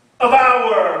of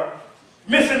our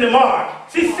missing the mark.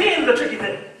 See, sin is a tricky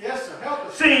thing. Yes, sir. Help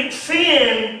us. See,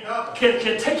 sin can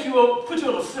take you, put you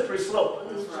on a slippery slope.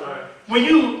 That's right. When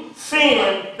you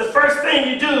sin, the first thing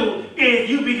you do is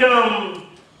you become,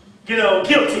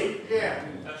 guilty. Yeah.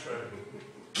 That's right.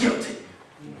 Guilty.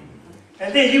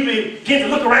 And then you begin to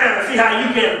look around and see how you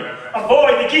can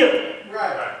avoid the guilt.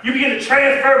 Right. You begin to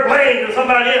transfer blame to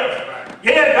somebody else. Right.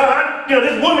 Yeah, God,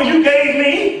 this woman you gave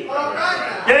me. All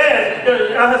right. Yeah.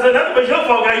 I said, that was your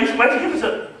fault, God. You should why don't you give it to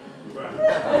her?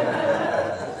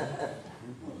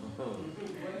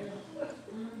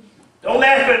 Don't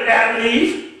laugh at Adam and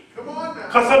Eve. Come on now.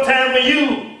 Because sometimes when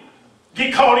you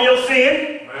get caught in your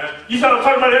sin, you start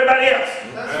talking about everybody else.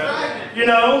 That's right.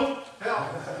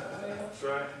 That's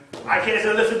right. I can't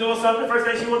say, listen, doing something. First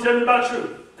thing she won't tell me about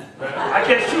truth. I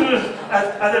can't choose.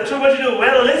 I said, true, what you do?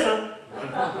 Well, listen.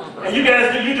 And you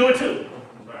guys do, you do it too.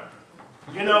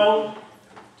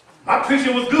 My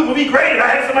preaching was good, would be great if I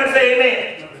had somebody say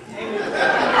amen.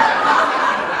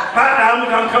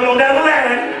 I'm coming on down the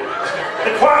line.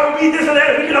 The choir would be this and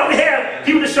that. We can only have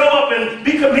people to show up and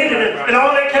be committed and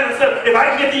all that kind of stuff. If I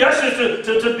can get the ushers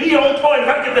to be on point, if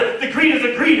I can get the greeters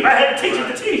to greet, if I had the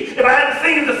teachers to teach, if I had the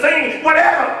singers to sing,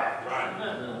 whatever.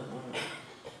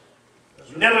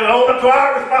 We never own up to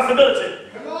our responsibility.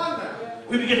 Come on now.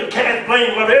 We begin to cast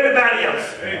blame over everybody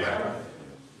else. Amen.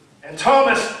 And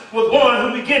Thomas was one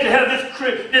who began to have this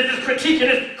critique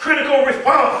and this critical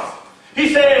response.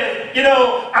 He said,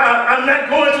 I'm not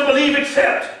going to believe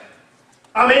except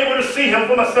I'm able to see him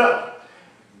for myself.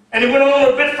 And he went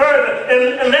on a bit further.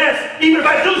 And even if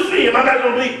I do see him, I'm not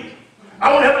going to believe.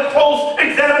 I want to have a close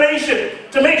examination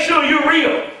to make sure you're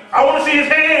real. I want to see his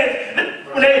hands.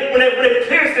 When they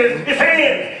pierced his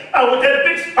hands with that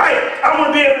big spike, I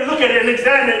want to be able to look at it and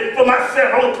examine it for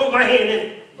myself. I want to put my hand in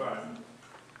it. Right.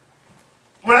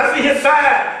 When I see his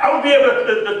side, I want to be able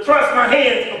to thrust my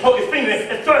hand and poke his finger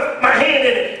and thrust my hand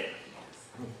in it.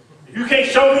 If you can't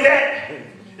show me that,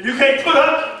 if you can't put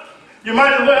up, you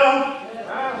might as well.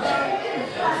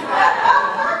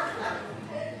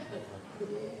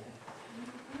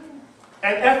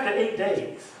 And after 8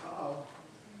 days,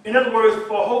 in other words,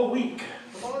 for a whole week,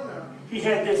 he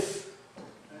had this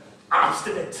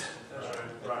obstinate,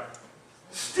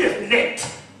 stiff-necked,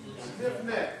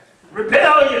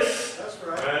 rebellious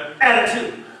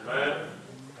attitude.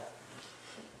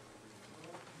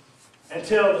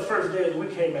 Until the first day of the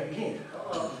week came back again.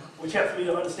 Which helps me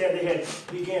to understand they had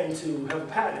began to have a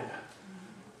pattern.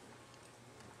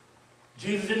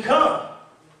 Jesus didn't come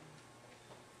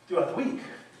throughout the week.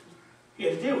 He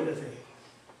had to deal with the thing.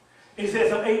 He said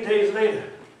some 8 days later,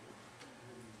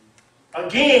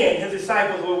 again his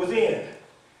disciples were within.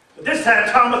 But this time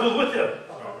Thomas was with them.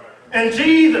 And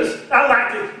Jesus, I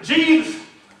liked it, Jesus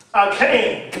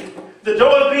came, the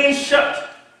door being shut,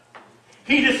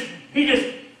 he just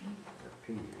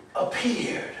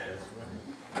appeared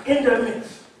in their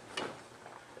midst.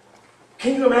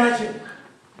 Can you imagine?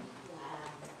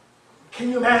 Can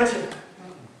you imagine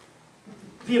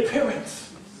the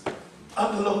appearance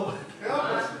of the Lord?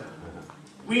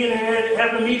 We in there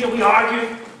having a meeting, we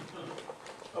argue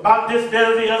about this,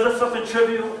 that, or the other, something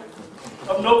trivial,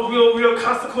 of no real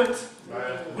consequence.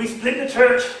 Right. We split the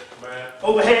church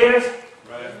over hairs.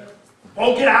 Right.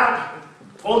 Won't get out.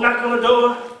 Won't knock on the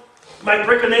door. Might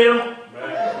break a nail.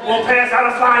 Right. Won't pass out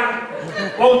a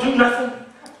flyer. Won't do nothing.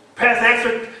 Pass the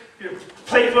extra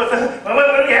plate for us. What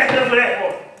are you asking us for that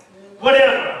for?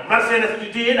 Whatever. I'm not saying that's what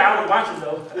you did. I was watching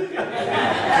though.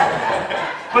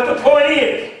 But the point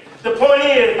is,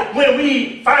 when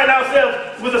we find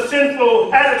ourselves with a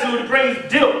sinful attitude, it brings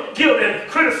guilt and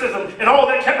criticism and all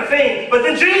that kind of thing. But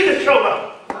then Jesus showed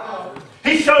up.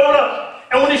 He showed up.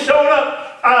 And when he showed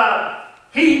up,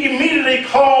 he immediately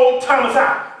called Thomas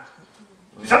out.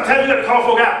 Sometimes you got to call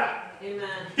folk out. Amen.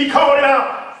 He called him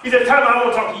out. He said, Thomas, I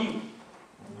want to talk to you.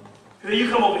 He said, you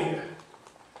come over here.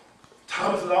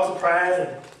 Thomas was all surprised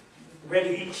and ready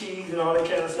to eat cheese and all that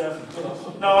kind of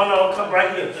stuff. No, come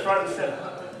right here, front and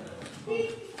center.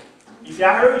 You see,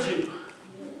 I heard you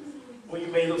when you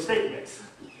made those statements.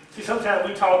 See, sometimes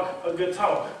we talk a good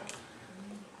talk,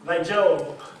 like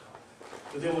Job,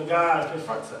 but then when God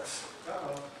confronts us,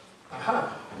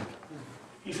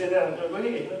 he said, no, go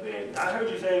ahead. I heard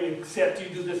you say, except you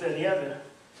do this and the other.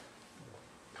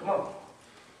 Come on.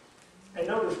 And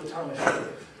notice what Thomas said.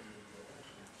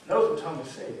 Notice what Thomas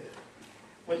said.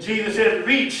 When Jesus said,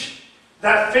 reach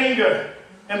thy finger,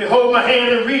 and behold my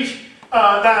hand, and reach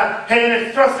thy hand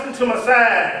and thrust it into my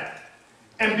side,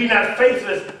 and be not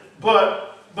faithless,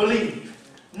 but believe.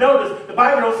 Notice, the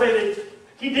Bible don't say that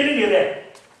he did any of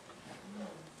that.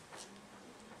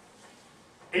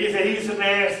 It said he just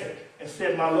answered and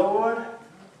said, my Lord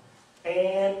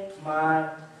and my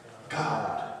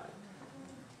God.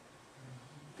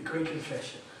 The great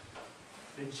confession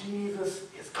that Jesus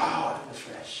is God in the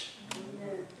flesh.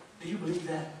 Amen. Do you believe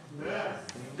that? Yes.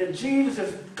 That Jesus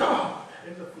is God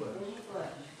in the flesh.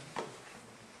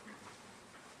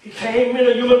 He came in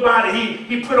a human body.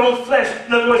 He put on flesh.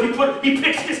 In other words, he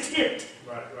pitched his tent.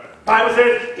 Right. Bible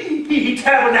says he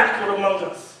tabernacled among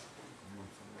us.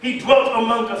 He dwelt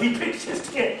among us. He pitched his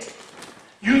tent.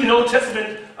 Using Old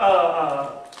Testament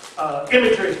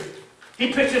imagery.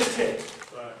 He pitched his tent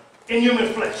in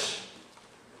human flesh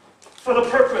for the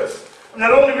purpose of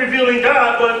not only revealing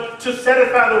God, but to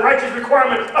satisfy the righteous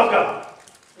requirement of God.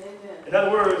 Amen. In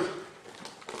other words,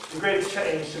 the great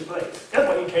exchange took place. That's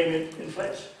why he came in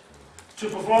flesh. To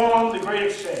perform the great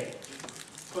exchange.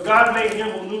 For God made him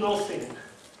who knew no sin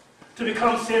to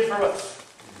become sin for us,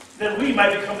 that we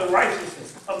might become the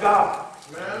righteousness of God.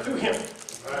 Amen. Through him.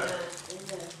 Amen.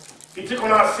 He took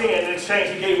on our sin, and in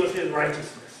exchange he gave us his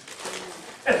righteousness.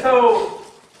 And so,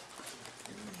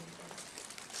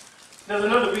 there's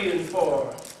another reason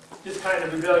for this kind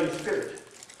of rebellious spirit,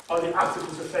 or the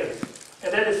obstacles of faith.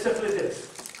 And that is simply this.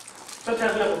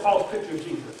 Sometimes we have a false picture of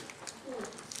Jesus.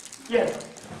 Yeah.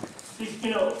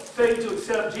 Faith to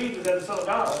accept Jesus as the Son of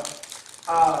God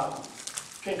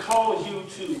can cause you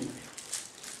to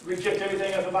reject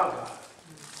everything else about God.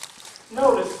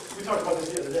 Notice, we talked about this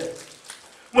the other day.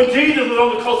 When Jesus was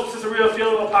on the coast of Caesarea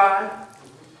Philippi,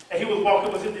 and he was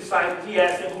walking with his disciples, he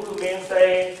asked them, who do men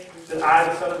say that I,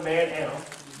 the Son of Man, am?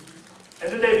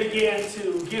 And then they began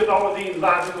to give all of these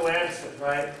logical answers,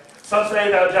 right? Some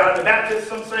say thou John the Baptist,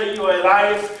 some say you are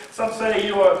Elias, some say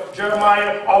you are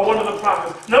Jeremiah, or one of the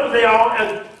prophets. Notice they all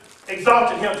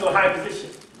exalted him to a high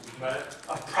position. Right.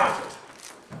 A prophet.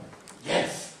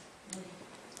 Yes.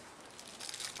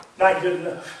 Not good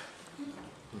enough.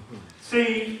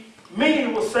 See,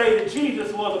 many will say that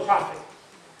Jesus was a prophet.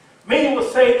 Many will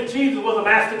say that Jesus was a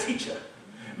master teacher.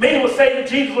 Many will say that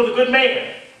Jesus was a good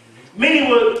man. Many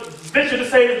will venture to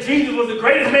say that Jesus was the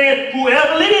greatest man who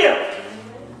ever lived.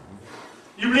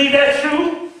 You believe that's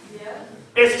true? Yeah.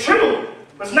 It's true,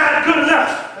 but it's not good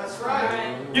enough. That's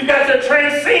right. You've got to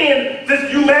transcend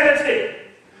this humanity.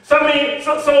 So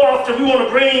often we want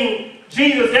to bring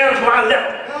Jesus down to our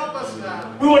level. Help us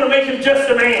now. We want to make him just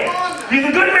a man. He's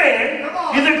a good man.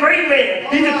 He's a great man.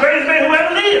 He's the greatest man who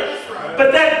ever lived. Right.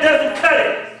 But that doesn't cut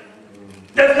it.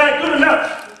 That's not good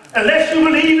enough. Unless you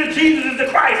believe that Jesus is the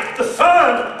Christ, the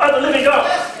Son of the living God.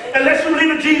 Unless you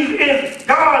believe that Jesus is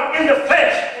God in the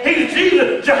flesh. He's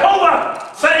Jesus. Jehovah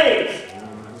saves.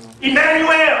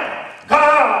 Emmanuel,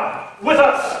 God with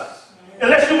us.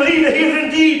 Unless you believe that he is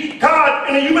indeed God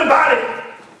in a human body,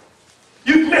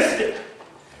 you've missed it.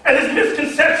 And this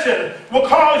misconception will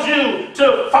cause you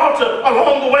to falter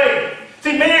along the way.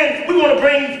 See, man, we want to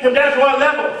bring him down to our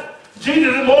level.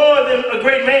 Jesus is more than a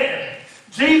great man.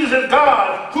 Jesus is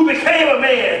God who became a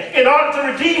man in order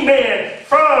to redeem man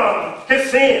from his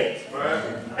sins. Right.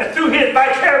 And through his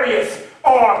vicarious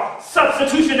or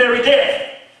substitutionary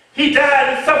death, he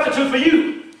died in substitute for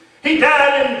you. He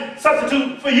died in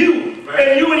substitute for you, right.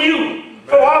 And you,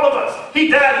 for all of us. He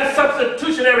died in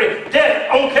substitutionary death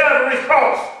on Calvary's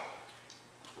cross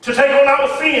to take on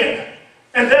our sin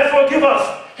and therefore give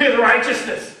us his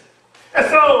righteousness. And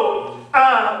so,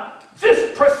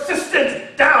 this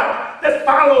persistent doubt that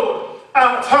followed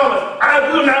Thomas,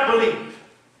 I will not believe.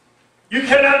 You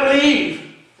cannot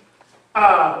believe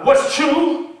what's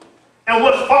true and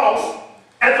what's false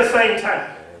at the same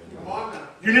time.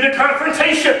 You need a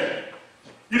confrontation.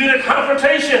 You need a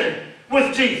confrontation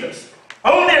with Jesus.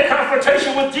 Only a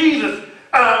confrontation with Jesus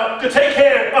could take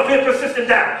care of his persistent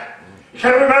doubt. It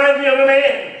kind of reminds me of a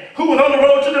man who was on the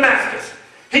road to Damascus.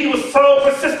 He was so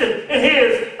persistent in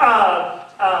his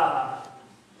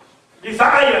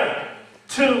desire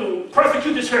to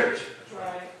persecute the church.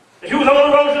 Right. He was on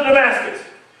the road to Damascus.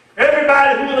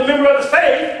 Everybody who was a member of the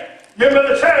faith, member of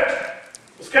the church,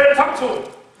 was scared to talk to him.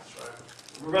 That's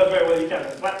right. Brother, very well, you kind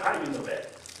of, how do you know that?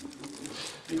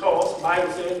 Because the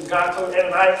Bible says God told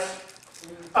Ananias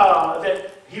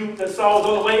that Saul's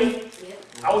on the way.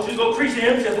 I want you to go preach to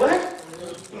him. He said, what?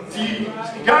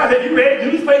 God, have you read the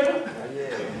newspaper?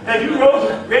 Have you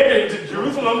read the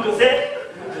Jerusalem Gazette?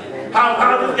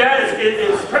 How this guy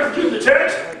is persecuting the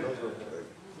church?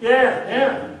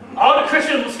 Yeah. All the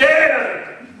Christians were scared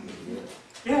of him.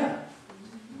 Yeah.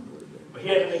 But he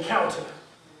had an encounter.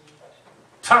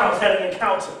 Thomas had an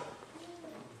encounter.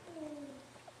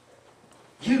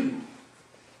 You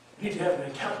need to have an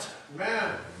encounter.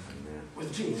 Amen.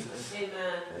 With Jesus.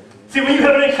 Amen. See, when you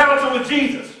have an encounter with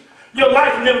Jesus, your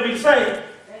life will never be the same.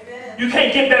 Amen. You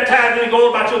can't get baptized and go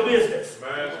about your business.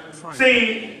 Amen.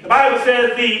 See, the Bible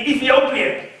says the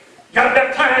Ethiopian got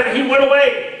baptized and he went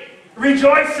away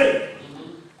rejoicing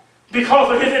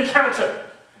because of his encounter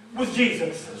with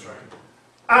Jesus. That's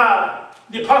right.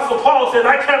 The Apostle Paul says,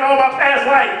 I count all my past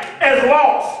life as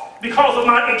lost because of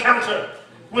my encounter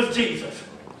with Jesus.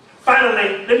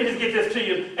 Finally, let me just get this to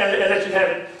you and let you have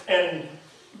it and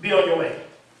be on your way.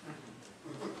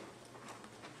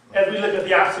 As we look at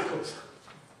the obstacles,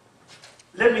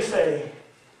 let me say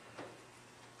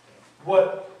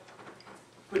what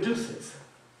produces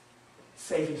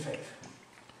saving faith.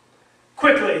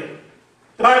 Quickly,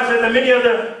 the Bible says that many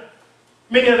other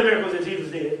miracles that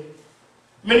Jesus did,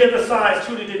 many of the signs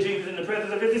truly did Jesus in the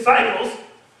presence of his disciples,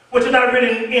 which are not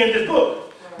written in this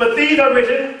book. But these are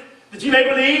written that you may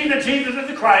believe that Jesus is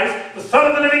the Christ, the Son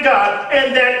of the living God,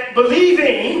 and that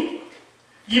believing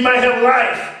you might have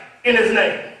life in his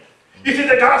name. You see,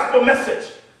 the gospel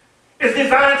message is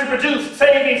designed to produce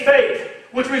saving faith,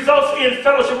 which results in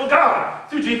fellowship with God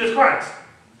through Jesus Christ.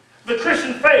 The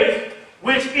Christian faith,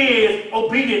 which is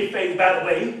obedient faith, by the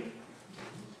way,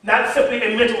 not simply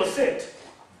a mental assent,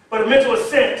 but a mental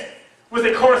assent with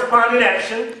a corresponding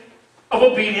action of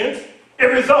obedience, it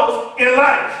results in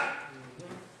life.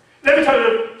 Let me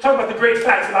talk about the great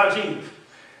facts about Jesus.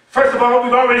 First of all,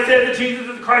 we've already said that Jesus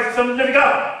is the Christ, the Son of the living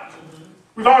God.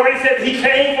 We've already said that he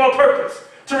came for a purpose,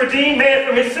 to redeem man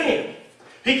from his sin.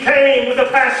 He came with a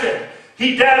passion.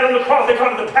 He died on the cross. They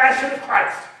call it the passion of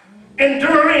Christ,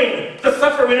 enduring the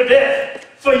suffering of death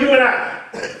for you and I.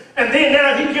 And then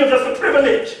now he gives us the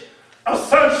privilege of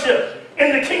sonship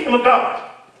in the kingdom of God.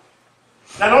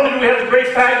 Not only do we have the great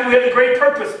fact, we have the great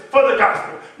purpose for the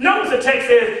gospel. Notice the text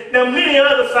says, now many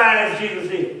other signs Jesus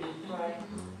did. Right.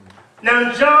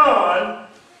 Now John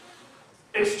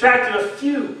extracted a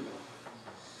few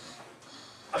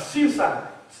signs,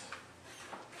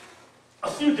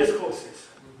 a few discourses,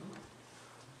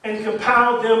 and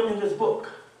compiled them in this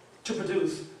book to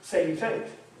produce saving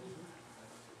faith.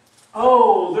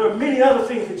 Oh, there are many other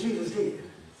things that Jesus did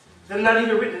that are not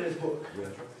even written in this book.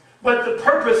 But the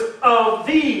purpose of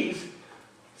these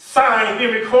signs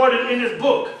being recorded in this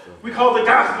book, we call the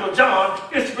Gospel of John,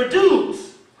 is to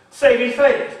produce saving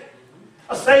faith.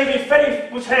 A saving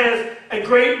faith which has a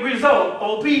great result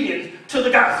of obedience to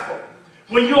the gospel.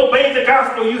 When you obey the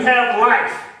gospel, you have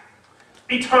life,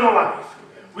 eternal life.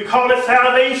 We call it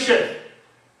salvation.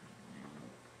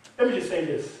 Let me just say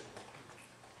this.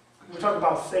 We talk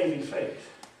about saving faith.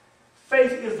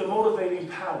 Faith is the motivating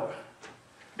power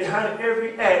behind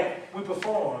every act we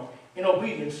perform in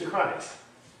obedience to Christ.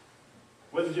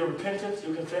 Whether it's your repentance,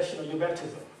 your confession, or your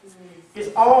baptism.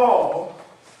 It's all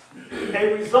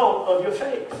a result of your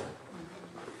faith.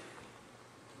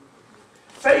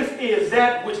 Faith is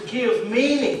that which gives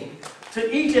meaning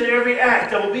to each and every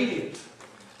act of obedience.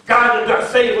 God did not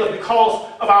save us because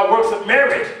of our works of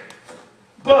merit,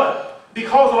 but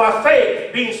because of our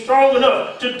faith being strong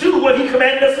enough to do what he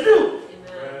commanded us to do.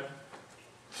 Amen.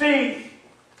 See,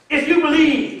 if you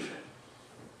believe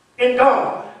in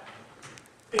God,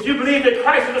 if you believe that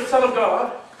Christ is the Son of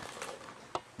God,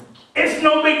 it's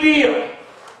no big deal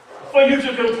for you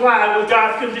to comply with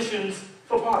God's conditions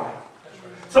for pardon.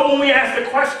 So when we ask the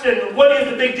question, what is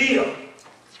the big deal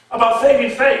about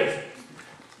saving faith?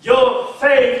 Your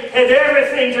faith has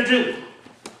everything to do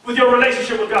with your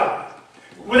relationship with God.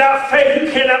 Without faith,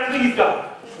 you cannot please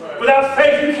God. Without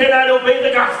faith, you cannot obey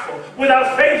the gospel.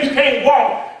 Without faith, you can't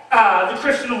walk the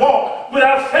Christian walk.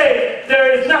 Without faith,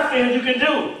 there is nothing you can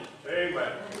do.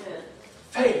 Amen.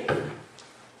 Faith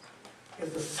is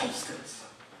the substance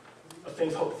of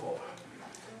things hoped for.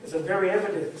 It's the very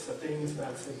evidence of things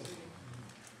not seen.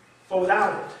 For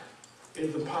without it, it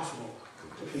is impossible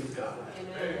to please God.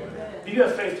 Amen. Do you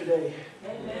have faith today?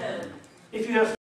 Amen. If you have